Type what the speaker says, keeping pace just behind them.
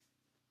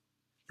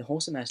The whole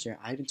semester,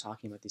 I've been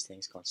talking about these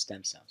things called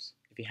stem cells.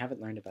 If you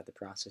haven't learned about the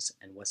process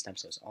and what stem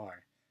cells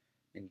are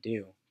and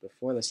do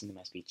before listening to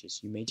my speeches,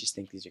 you may just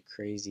think these are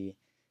crazy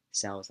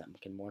cells that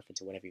can morph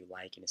into whatever you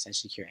like and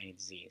essentially cure any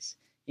disease.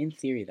 In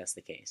theory, that's the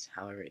case.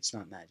 However, it's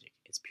not magic,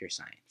 it's pure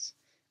science.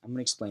 I'm going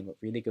to explain what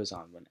really goes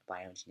on when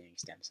bioengineering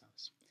stem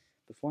cells.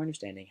 Before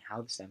understanding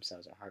how the stem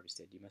cells are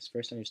harvested, you must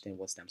first understand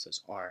what stem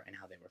cells are and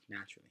how they work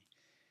naturally.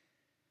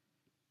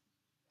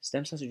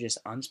 Stem cells are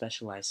just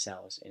unspecialized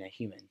cells in a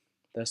human,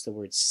 thus the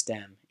word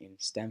stem in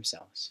stem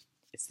cells.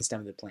 It's the stem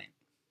of the plant.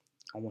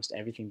 Almost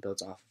everything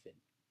builds off of it.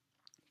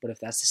 But if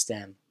that's the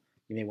stem,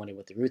 you may wonder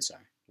what the roots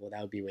are. Well, that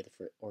would be where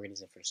the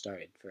organism first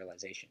started,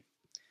 fertilization.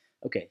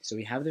 Okay, so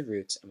we have the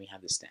roots and we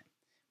have the stem.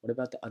 What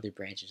about the other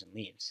branches and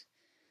leaves?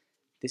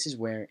 This is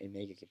where it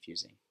may get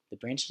confusing. The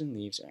branches and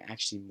leaves are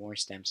actually more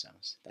stem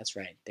cells. That's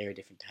right, there are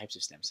different types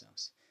of stem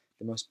cells.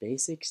 The most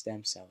basic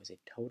stem cell is a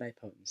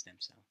totipotent stem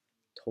cell,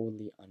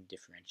 totally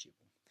undifferentiable.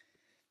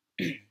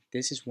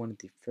 This is one of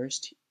the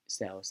first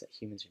cells that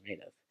humans are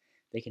made of.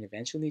 They can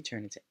eventually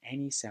turn into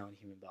any cell in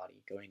the human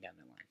body going down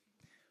the line.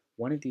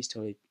 One of these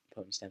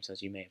totipotent stem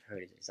cells you may have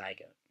heard is a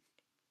zygote.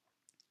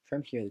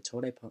 From here, the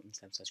totipotent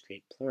stem cells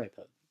create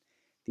pluripotent.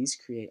 These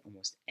create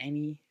almost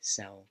any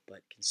cell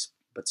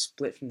but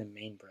split from the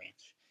main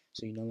branch,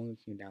 so you no longer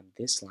can go down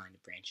this line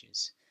of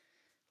branches.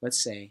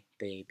 Let's say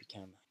they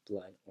become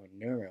blood or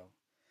neuro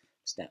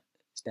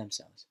stem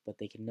cells, but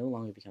they can no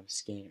longer become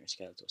skin or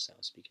skeletal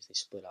cells because they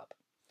split up.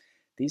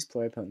 These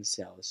pluripotent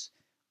cells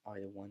are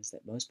the ones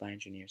that most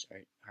bioengineers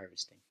are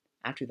harvesting.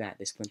 After that,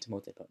 they split into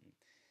multipotent,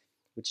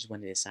 which is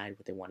when they decide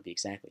what they want to be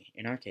exactly.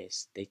 In our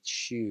case, they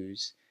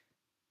choose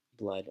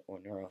blood or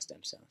neural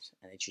stem cells,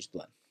 and they choose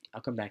blood.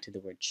 I'll come back to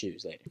the word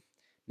choose later.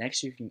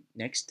 Next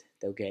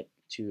they'll get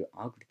to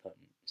agripotent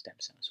stem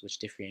cells, which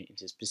differentiate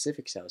into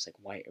specific cells like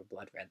white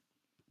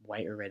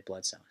or red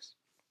blood cells.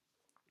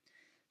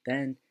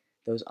 Then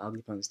those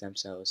agripotent stem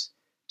cells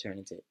turn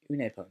into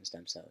unipotent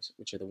stem cells,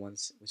 which are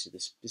the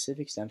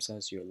specific stem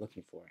cells you're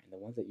looking for and the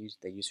ones that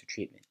they use for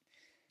treatment,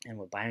 and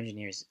what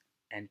bioengineers'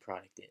 end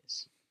product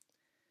is.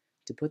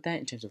 To put that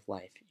in terms of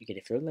life, you get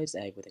a fertilized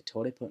egg with a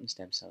totipotent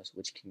stem cells,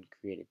 which can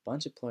create a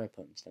bunch of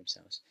pluripotent stem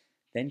cells,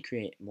 then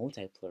create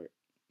multipotent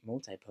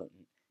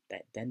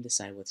that then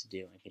decide what to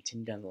do and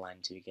continue down the line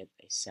until you get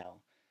a cell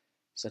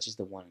such as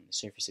the one on the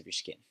surface of your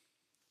skin.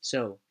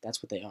 So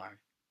that's what they are.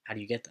 How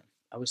do you get them?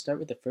 I would start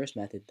with the first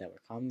method that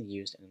were commonly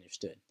used and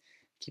understood.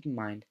 Keep in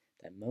mind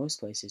that most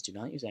places do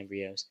not use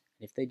embryos,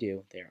 and if they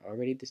do, they are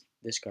already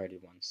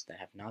discarded ones that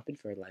have not been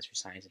fertilized for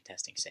science and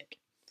testing sake.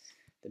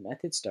 The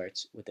method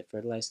starts with the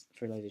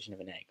fertilization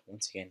of an egg,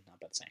 once again not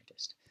by the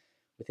scientist.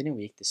 Within a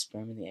week, the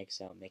sperm and the egg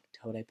cell make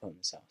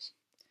totipotent cells.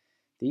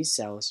 These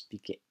cells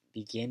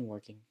begin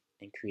working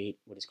and create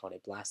what is called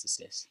a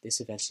blastocyst.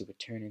 This eventually would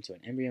turn into an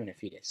embryo and a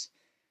fetus.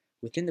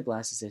 Within the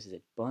blastocyst is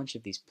a bunch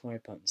of these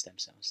pluripotent stem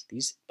cells.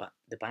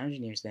 The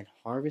bioengineers then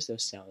harvest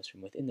those cells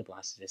from within the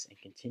blastocyst and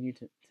continue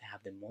to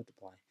have them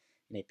multiply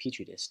in a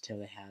petri dish till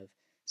they have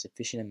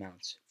sufficient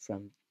amounts.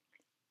 From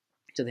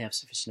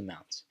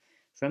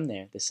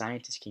there, the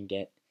scientists can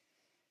get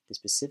the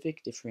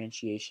specific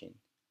differentiation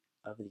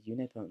of the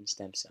unipotent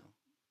stem cell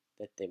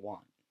that they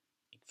want.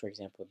 For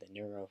example, the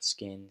neural,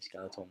 skin,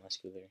 skeletal,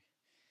 muscular,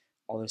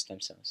 all those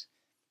stem cells,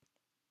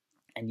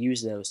 and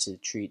use those to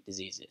treat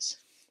diseases.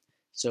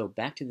 So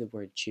back to the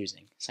word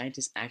choosing.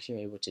 Scientists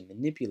actually are able to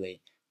manipulate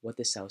what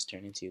the cells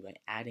turn into by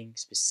adding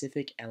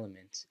specific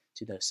elements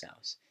to those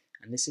cells.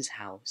 And this is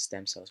how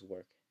stem cells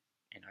work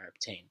and are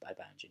obtained by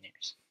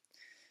bioengineers.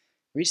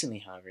 Recently,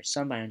 however,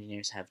 some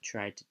bioengineers have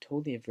tried to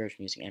totally avert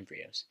from using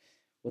embryos.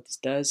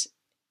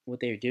 What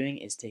they are doing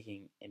is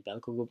taking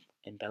umbilical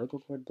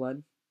cord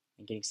blood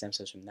and getting stem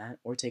cells from that,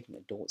 or taking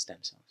adult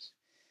stem cells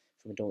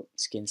from adult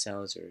skin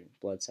cells or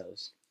blood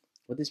cells.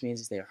 What this means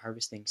is they are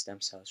harvesting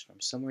stem cells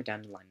from somewhere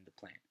down the line of the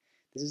plant.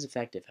 This is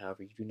effective,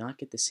 however, you do not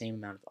get the same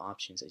amount of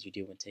options as you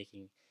do when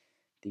taking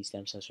these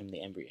stem cells from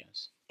the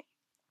embryos.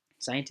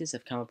 Scientists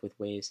have come up with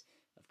ways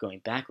of going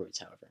backwards,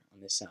 however,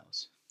 on the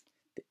cells.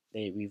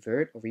 They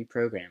revert or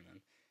reprogram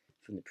them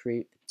from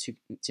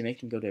to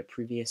make them go to a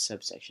previous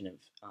subsection of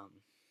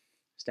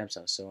stem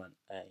cells, so on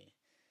a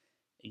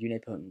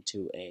unipotent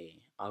to a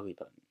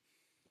agripotent.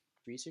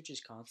 Research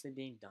is constantly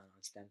being done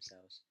on stem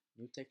cells.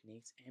 New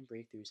techniques and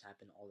breakthroughs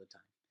happen all the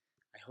time.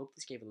 I hope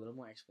this gave a little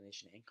more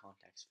explanation and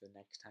context for the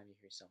next time you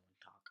hear someone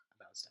talk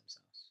about stem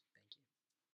cells.